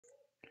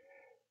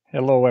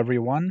Hello,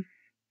 everyone.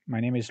 My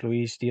name is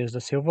Luis Diaz da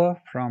Silva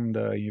from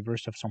the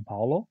University of São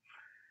Paulo,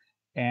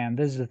 and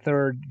this is the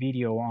third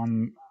video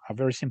on a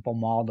very simple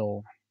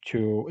model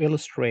to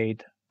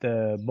illustrate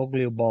the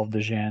Bogoliubov-de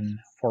Gennes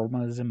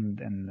formalism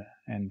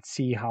and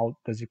see how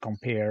does it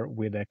compare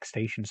with the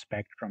excitation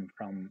spectrum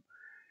from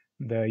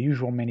the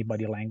usual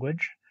many-body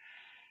language.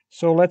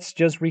 So let's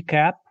just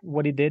recap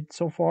what it did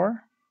so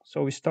far.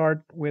 So we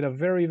start with a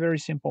very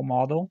simple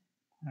model.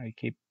 I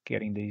keep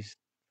getting these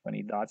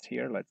funny dots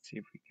here. Let's see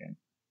if we can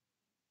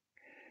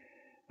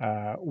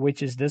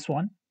which is this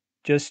one.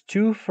 Just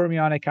two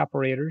fermionic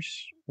operators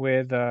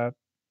with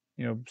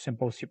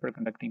simple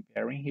superconducting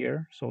pairing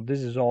here. So this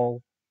is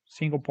all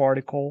single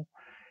particle,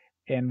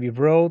 and we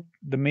wrote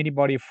the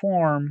many-body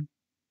form,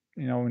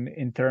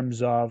 in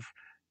terms of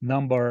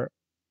number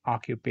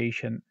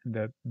occupation,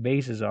 the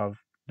basis of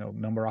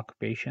number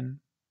occupation,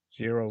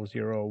 0,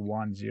 0,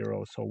 1,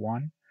 0, so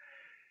on.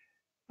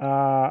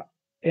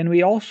 And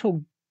we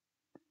also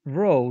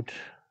wrote,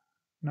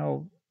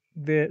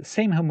 the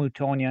same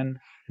Hamiltonian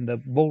in the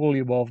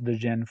Bogoliubov-de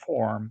Gennes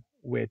form,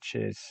 which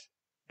is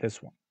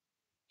this one,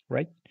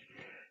 right?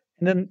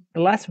 And then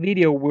the last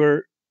video,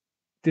 we're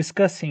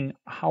discussing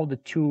how the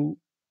two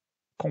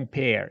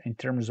compare in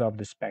terms of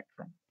the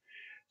spectrum.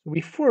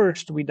 We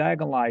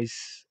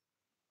diagonalize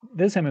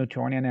this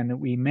Hamiltonian, and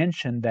we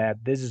mentioned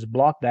that this is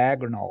block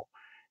diagonal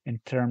in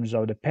terms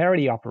of the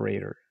parity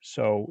operator.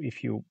 So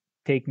if you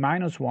take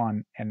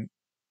 -1 and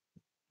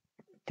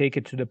take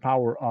it to the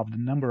power of the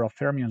number of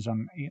fermions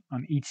on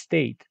each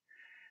state,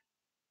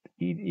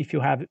 if you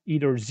have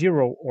either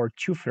 0 or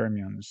 2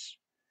 fermions,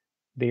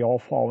 they all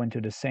fall into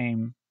the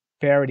same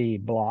parity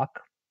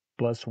block,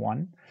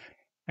 +1.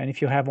 And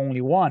if you have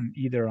only one,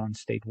 either on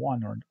state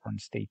 1 or on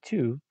state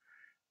 2,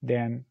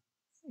 then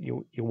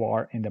you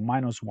are in the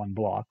 -1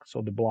 block.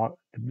 So the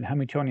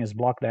Hamiltonian is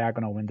block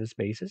diagonal in this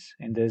basis,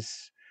 in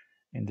this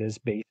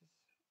base.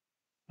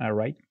 All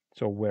right.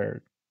 So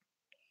where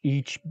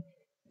each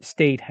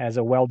state has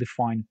a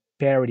well-defined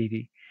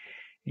parity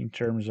in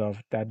terms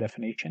of that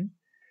definition.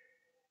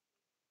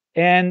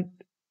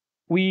 And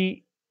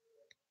we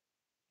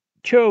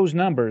chose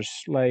numbers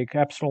like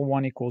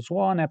epsilon1 equals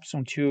 1,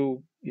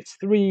 epsilon2 is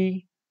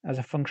 3 as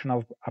a function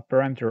of a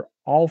parameter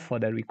alpha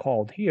that we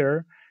called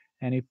here,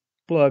 and we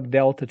plug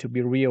delta to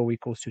be real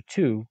equals to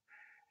 2.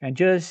 And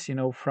just,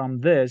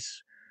 from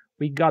this,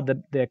 we got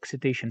the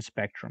excitation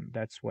spectrum.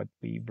 That's what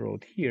we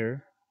wrote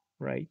here,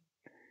 right?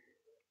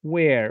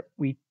 Where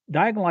we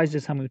diagonalize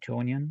this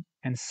Hamiltonian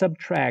and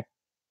subtract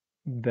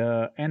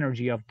the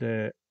energy of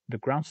the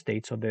ground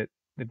state, so that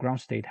the ground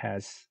state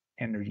has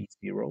energy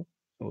 0.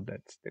 So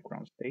that's the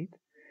ground state.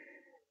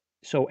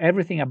 So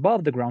everything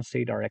above the ground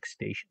state are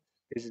excitation.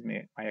 This is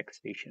my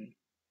excitation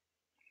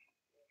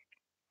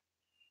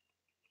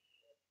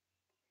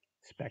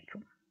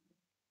spectrum.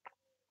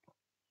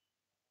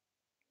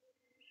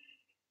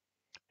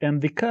 And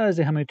because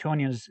the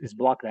Hamiltonian is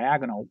block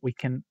diagonal, we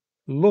can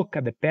look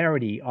at the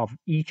parity of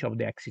each of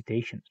the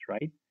excitations,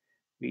 right?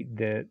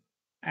 The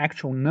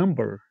actual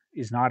number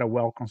is not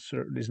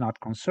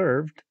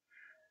conserved,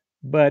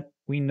 but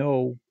we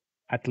know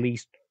at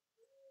least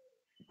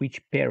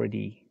which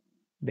parity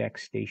the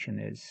excitation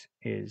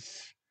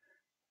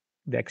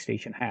the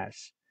excitation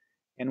has.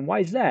 And why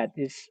is that?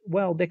 The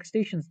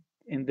excitations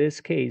in this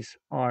case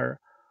are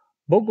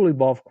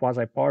Bogoliubov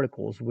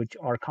quasi-particles, which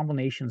are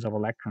combinations of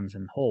electrons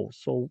and holes.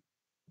 So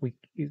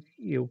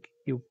you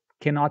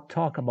cannot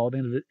talk about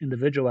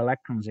individual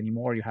electrons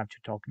anymore. You have to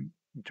talk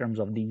in terms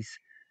of these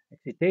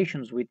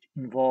excitations, which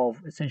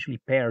involve essentially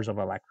pairs of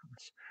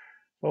electrons.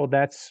 So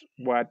that's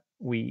what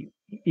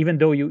even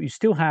though you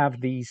still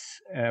have these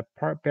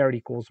parity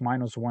equals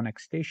 -1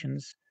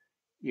 excitations,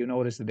 you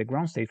notice that the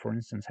ground state, for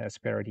instance, has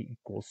parity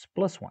equals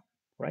 +1,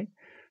 right?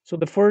 So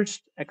the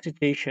first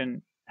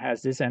excitation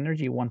has this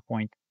energy,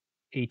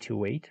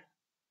 1.828.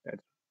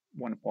 That's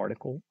one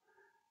particle.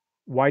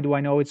 Why do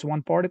I know it's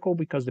one particle?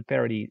 Because the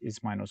parity is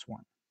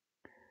 -1.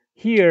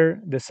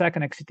 Here, the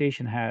second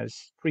excitation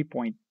has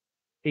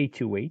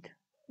 3.828,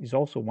 is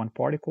also one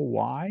particle.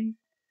 Why?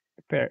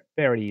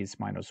 Parity is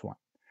 -1.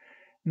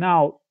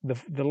 Now,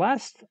 the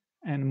last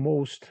and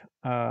most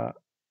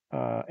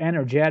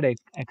energetic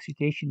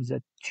excitation is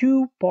a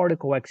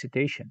two-particle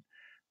excitation,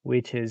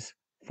 which is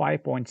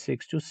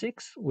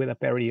 5.626 with a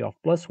parity of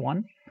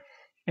 +1.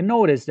 And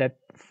notice that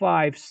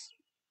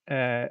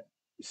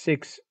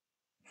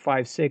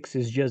 656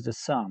 is just the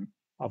sum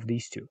of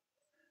these two,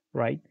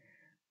 right?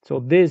 So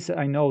this,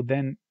 I know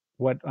then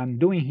what I'm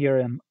doing here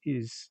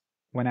is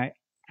when I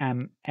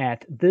am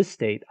at this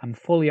state, I'm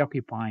fully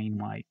occupying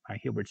my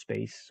Hilbert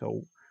space.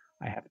 So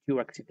I have two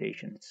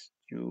excitations,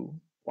 two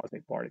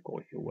quasi-particle,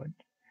 if you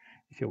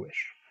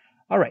wish.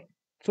 All right.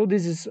 So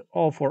this is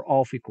all for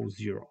alpha equals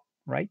 0,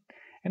 right?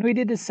 And we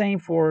did the same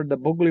for the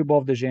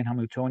Bogoliubov-de Gennes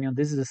Hamiltonian.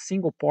 This is a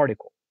single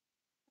particle.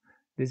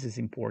 This is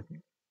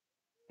important.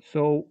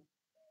 So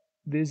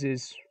this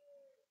is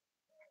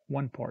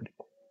one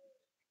particle.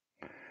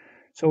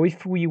 So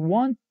if we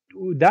want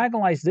to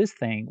diagonalize this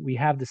thing, we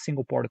have the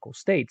single particle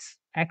states.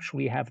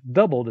 Actually have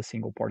double the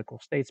single particle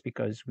states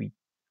because we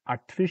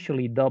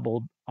artificially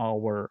doubled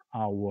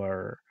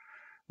our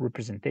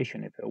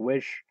representation, if you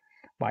wish,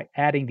 by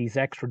adding these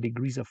extra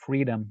degrees of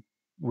freedom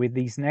with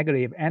these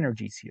negative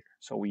energies here.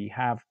 So we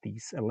have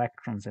these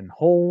electrons in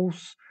holes,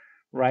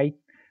 right?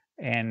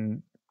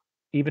 And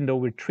even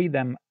though we treat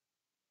them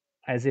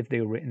as if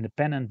they were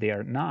independent, they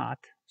are not.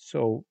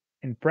 So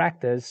in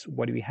practice,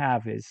 what we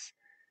have is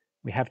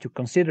we have to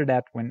consider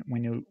that when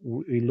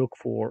we look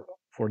for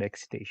the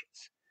excitations.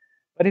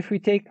 But if we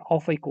take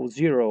alpha equals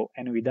 0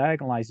 and we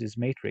diagonalize this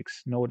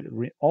matrix, note,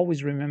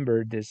 always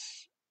remember this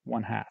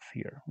 1/2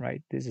 here,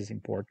 right? This is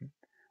important.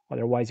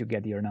 Otherwise, you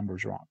get your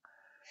numbers wrong.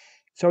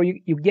 So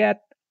you get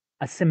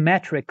a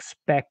symmetric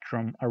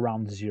spectrum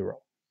around 0.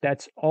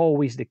 That's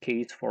always the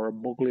case for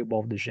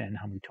Bogoliubov-de Gennes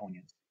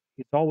Hamiltonians.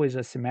 It's always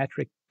a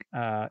symmetric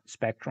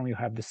spectrum. You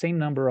have the same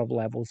number of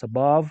levels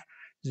above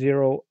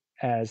 0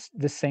 as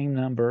the same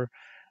number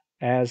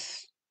as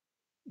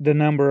the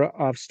number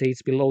of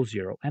states below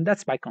 0. And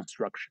that's by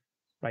construction,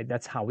 right?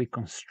 That's how we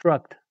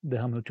construct the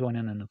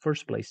Hamiltonian in the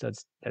first place.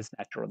 That's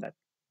natural that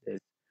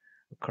this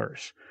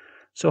occurs.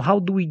 So how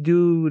do we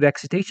do the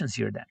excitations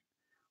here then?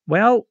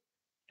 Well,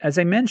 as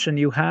I mentioned,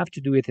 you have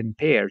to do it in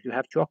pairs. You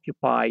have to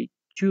occupy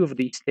two of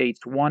these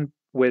states, one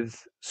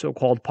with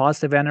so-called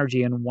positive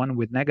energy and one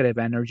with negative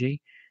energy,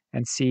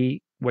 and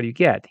see what you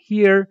get.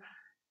 Here,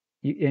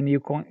 you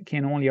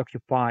can only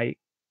occupy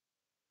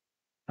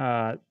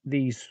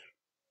these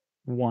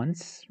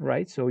once,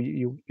 right? So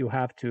you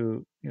have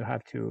to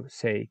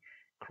say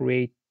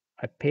create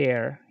a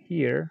pair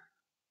here.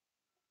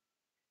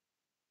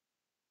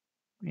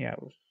 Yeah,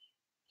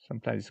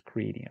 sometimes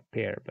creating a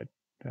pair, but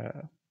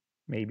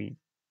maybe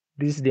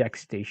this is the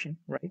excitation,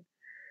 right?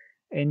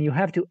 And you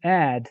have to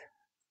add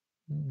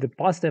the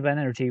positive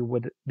energy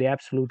with the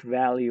absolute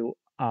value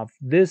of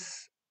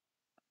this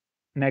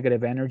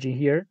negative energy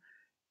here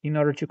in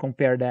order to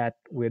compare that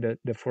with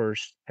the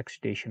first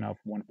excitation of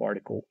one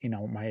particle in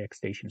my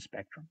excitation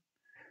spectrum.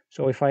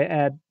 So if I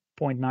add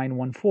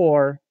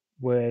 0.914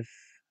 with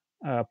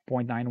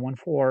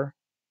 0.914,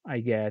 I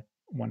get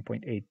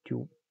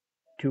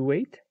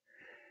 1.8228.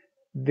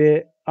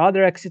 The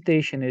other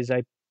excitation is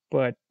I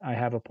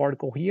have a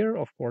particle here.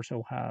 Of course,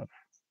 I'll have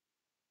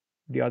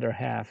the other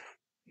half,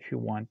 if you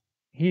want,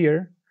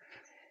 here.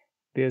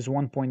 There's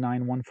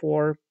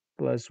 1.914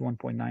 plus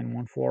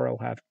 1.914. I'll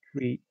have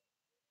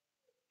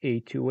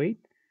 3.828.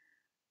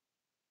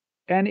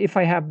 And if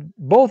I have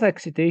both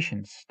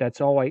excitations,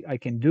 that's all I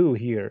can do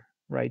here,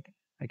 right?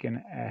 I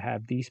can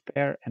have this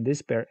pair and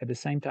this pair at the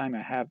same time.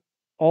 I have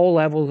all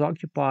levels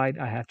occupied.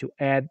 I have to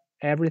add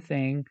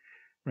everything.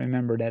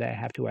 Remember that I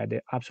have to add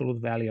the absolute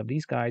value of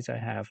these guys. I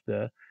have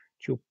the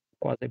two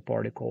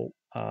quasi-particle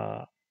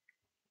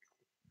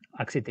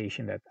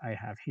excitation that I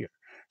have here.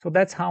 So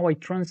that's how I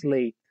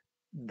translate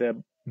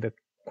the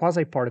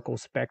quasi-particle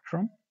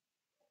spectrum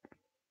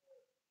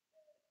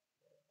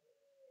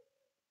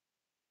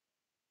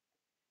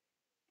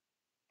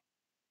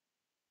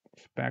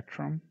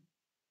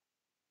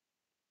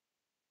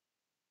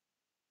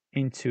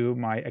into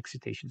my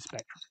excitation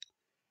spectrum.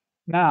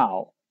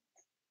 Now,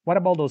 what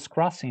about those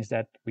crossings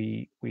that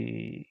we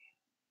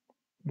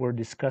were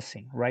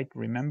discussing, right?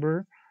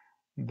 Remember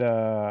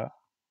the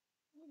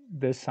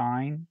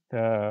sign,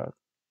 the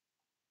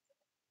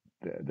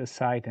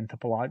site and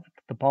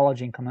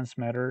topology and condensed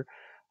matter,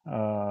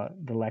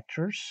 the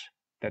lectures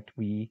that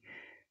we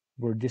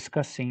were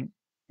discussing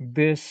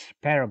this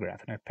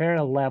paragraph. Now,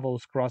 parallel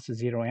levels cross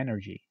zero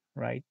energy,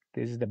 right?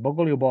 This is the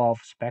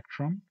Bogoliubov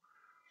spectrum.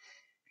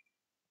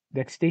 The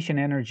excitation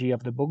energy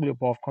of the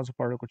Bogoliubov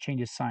quasi-particle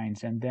changes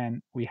signs, and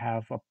then we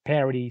have a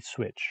parity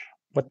switch.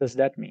 What does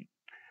that mean?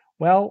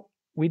 Well,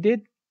 we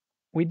did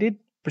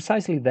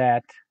precisely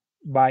that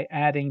by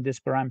adding this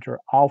parameter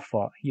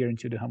alpha here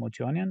into the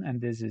Hamiltonian, and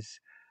this is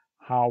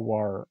how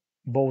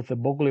both the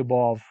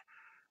Bogoliubov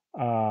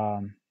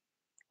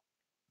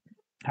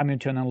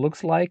Hamiltonian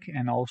looks like,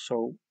 and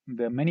also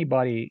the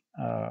many-body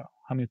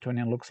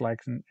Hamiltonian looks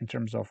like in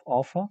terms of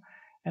alpha,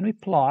 and we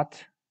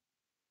plot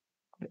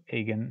the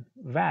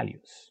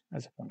eigenvalues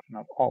as a function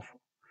of alpha.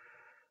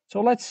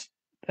 So let's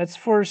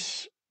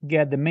first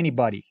get the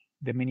many-body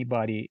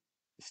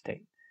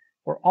state.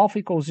 For alpha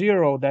equals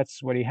 0,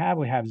 that's what we have.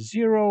 We have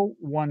 0,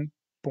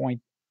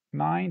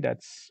 1.9,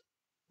 that's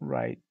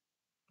right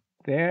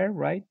there,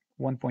 right?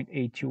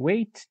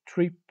 1.828,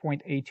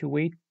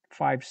 3.828,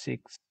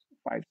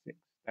 5656.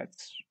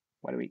 That's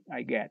what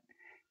I get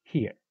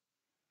here.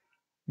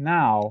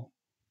 Now,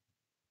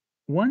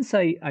 once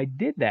I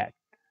did that,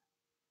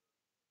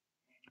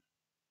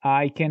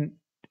 I can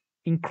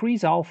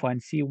increase alpha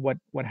and see what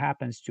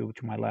happens to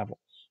my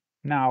levels.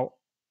 Now,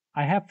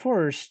 I have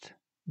first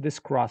this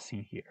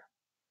crossing here,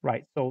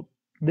 right? So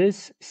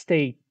this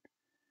state,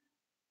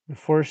 the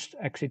first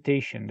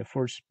excitation, the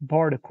first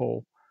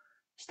particle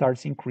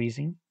starts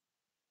increasing.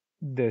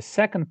 The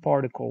second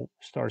particle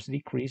starts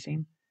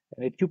decreasing,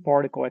 and the two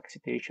particle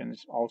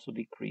excitations also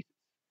decrease.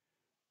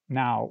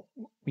 Now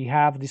we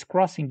have this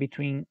crossing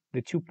between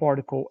the two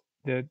particle,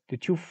 the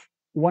two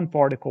one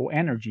particle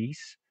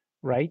energies,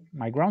 right?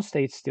 My ground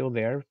state's still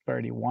there,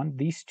 parity 1.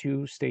 These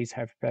two states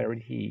have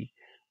parity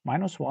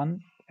 -1,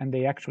 and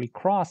they actually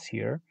cross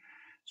here.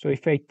 So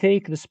if I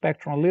take the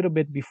spectrum a little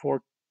bit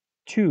before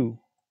 2,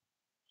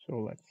 so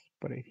let's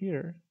put it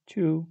here,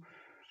 2,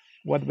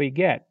 what we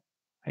get?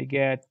 I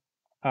get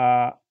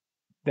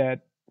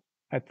that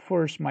at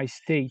first my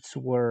states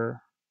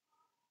were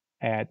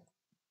at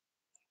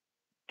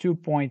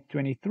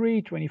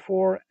 2.23,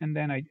 24, and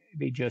then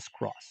they just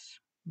cross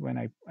when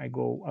I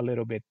go a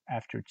little bit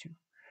after 2.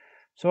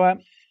 So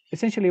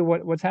essentially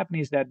what's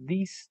happening is that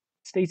these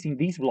states in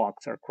these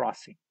blocks are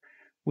crossing,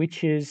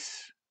 which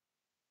is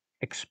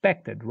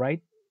expected,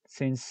 right?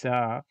 Since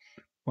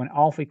when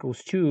alpha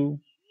equals 2,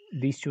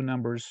 these two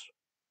numbers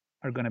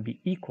are going to be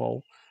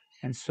equal.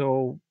 And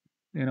so,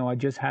 I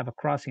just have a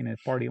crossing at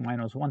parity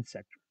 -1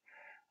 sector.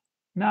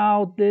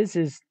 Now, this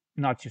is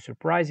not too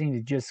surprising.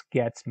 It just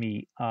gets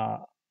me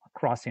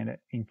crossing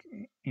it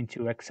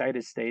into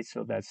excited states.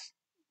 So that's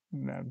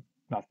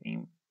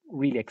nothing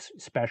really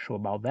special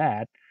about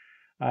that.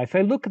 If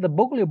I look at the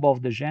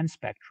Bogoliubov-de Gennes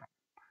spectrum,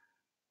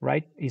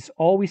 right, it's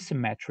always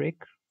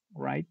symmetric,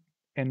 right?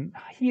 And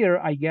here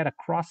I get a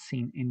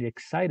crossing in the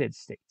excited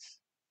states.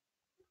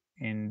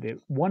 In the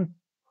one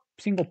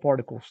single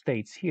particle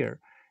states here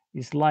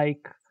is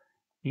like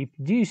if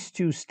these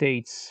two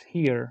states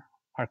here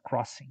are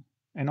crossing.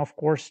 And of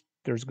course,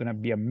 there's going to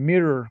be a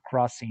mirror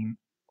crossing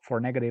for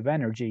negative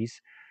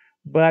energies,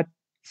 but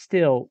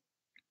still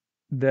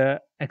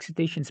the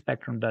excitation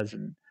spectrum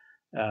doesn't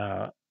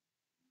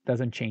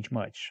change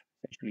much.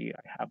 Essentially,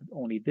 I have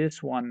only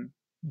this one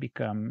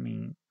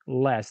becoming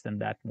less than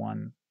that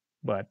one,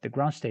 but the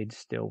ground state is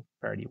still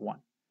parity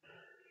 1.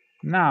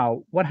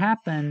 Now, what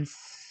happens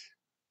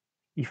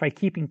if I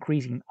keep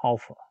increasing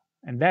alpha?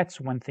 And that's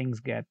when things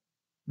get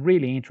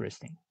really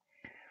interesting.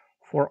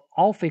 For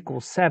alpha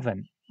equals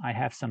 7, I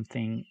have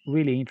something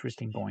really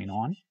interesting going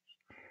on,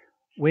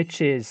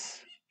 which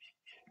is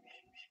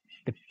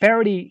the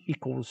parity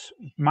equals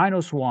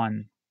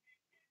 -1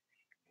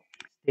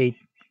 state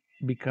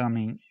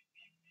becoming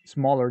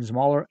smaller and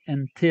smaller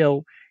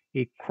until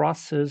it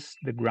crosses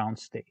the ground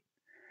state.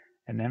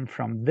 And then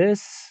from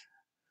this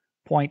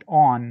point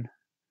on,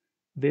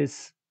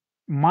 this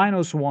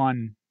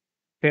 -1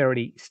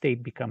 parity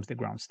state becomes the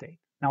ground state.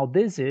 Now,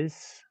 this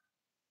is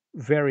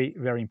very,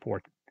 very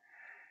important.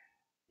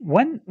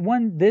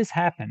 When this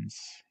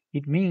happens,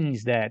 it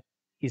means that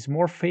it's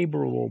more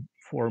favorable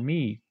for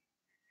me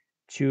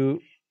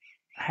to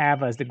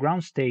have as the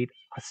ground state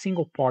a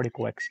single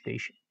particle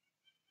excitation,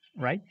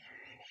 right?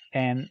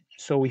 And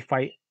so if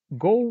I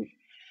go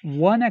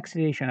one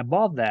excitation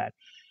above that,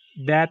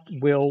 that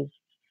will,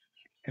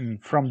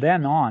 and from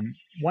then on,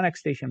 one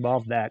excitation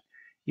above that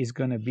is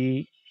going to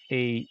be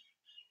a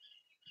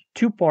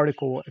two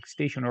particle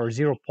excitation or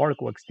zero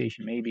particle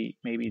excitation. Maybe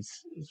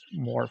it's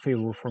more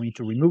favorable for me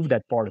to remove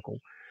that particle.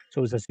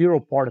 So it's a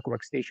zero particle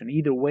excitation.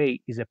 Either way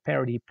is a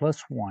parity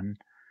 +1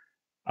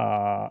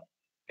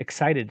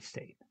 excited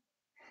state.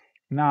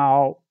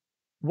 Now,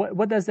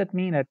 what does that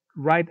mean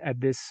right at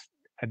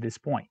this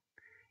point?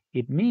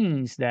 It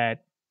means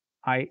that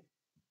I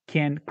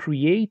can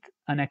create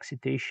an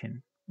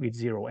excitation with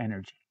zero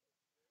energy,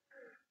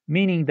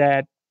 meaning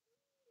that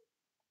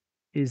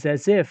is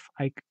as if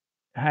I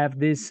have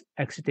this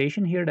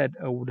excitation here that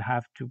I would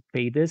have to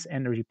pay this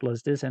energy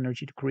plus this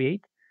energy to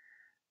create.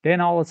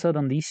 Then all of a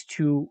sudden, these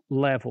two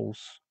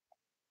levels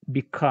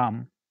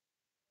become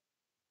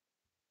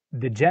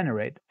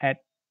degenerate at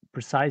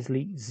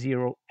precisely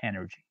zero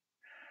energy,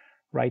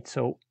 right?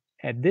 So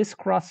at this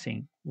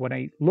crossing, when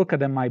I look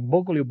at my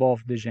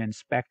Bogoliubov-de Gennes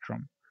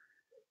spectrum,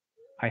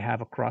 I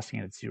have a crossing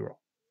at 0.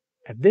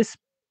 At this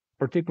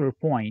particular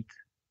point,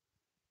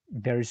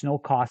 there is no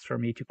cost for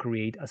me to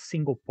create a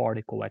single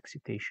particle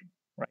excitation,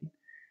 right?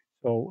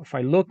 So if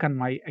I look at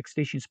my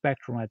excitation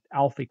spectrum at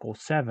alpha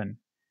equals 7,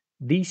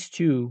 these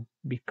two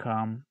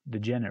become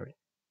degenerate.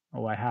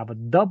 Oh, I have a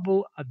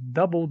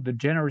double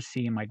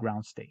degeneracy in my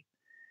ground state.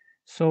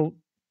 So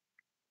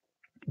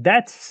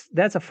that's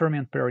a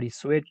fermion parity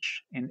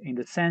switch in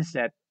the sense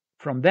that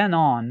from then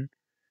on,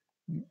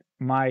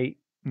 my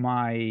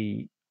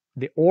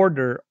the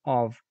order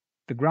of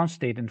the ground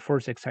state and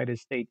first excited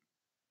state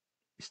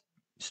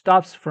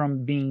stops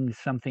from being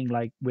something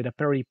like with a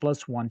parity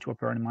 +1 to a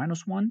parity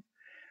 -1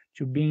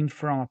 to being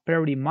from a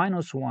parity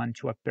 -1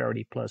 to a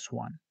parity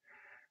 +1.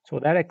 So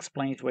that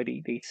explains why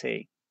they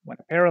say when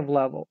a pair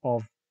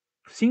of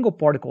single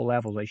particle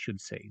levels, I should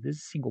say, this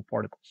is single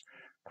particles,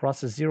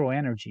 crosses zero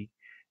energy,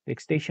 the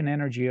excitation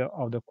energy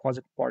of the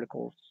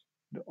quasi-particles,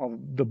 of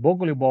the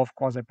Bogoliubov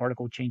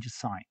quasi-particle changes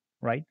sign,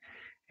 right?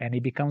 And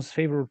it becomes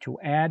favorable to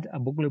add a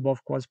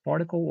Bogoliubov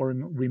quasi-particle or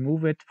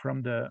remove it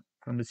from the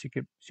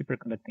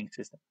superconducting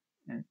system.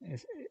 And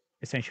it's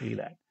essentially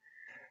that.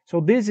 So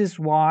this is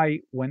why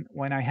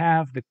when I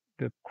have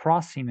the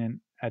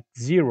crossing at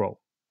 0,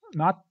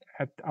 not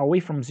away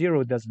from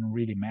 0, it doesn't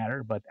really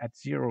matter, but at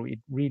 0 it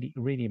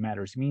really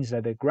matters. It means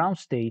that the ground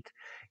state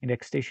in the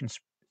excitation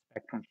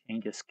spectrum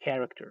changes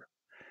character,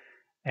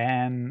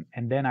 and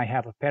then I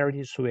have a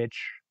parity switch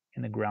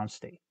in the ground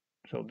state.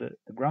 So the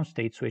ground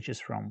state switches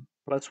from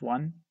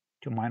 +1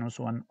 to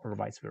 -1 or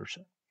vice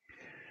versa.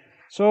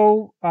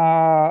 So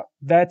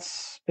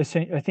that's,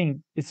 I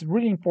think it's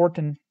really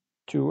important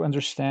to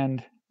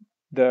understand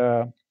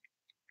the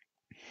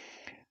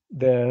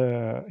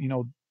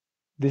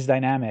this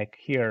dynamic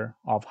here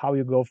of how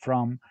you go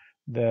from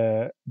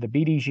the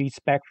BDG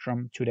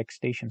spectrum to the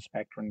excitation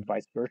spectrum and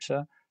vice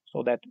versa,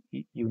 so that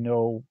you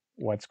know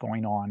what's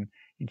going on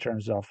in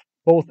terms of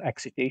both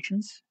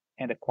excitations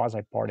and the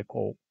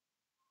quasi-particle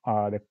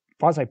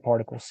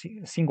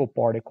single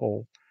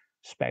particle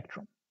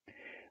spectrum.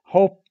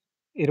 Hope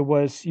it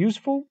was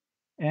useful,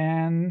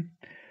 and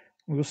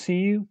we'll see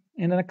you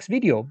in the next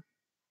video.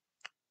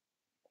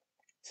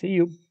 See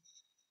you.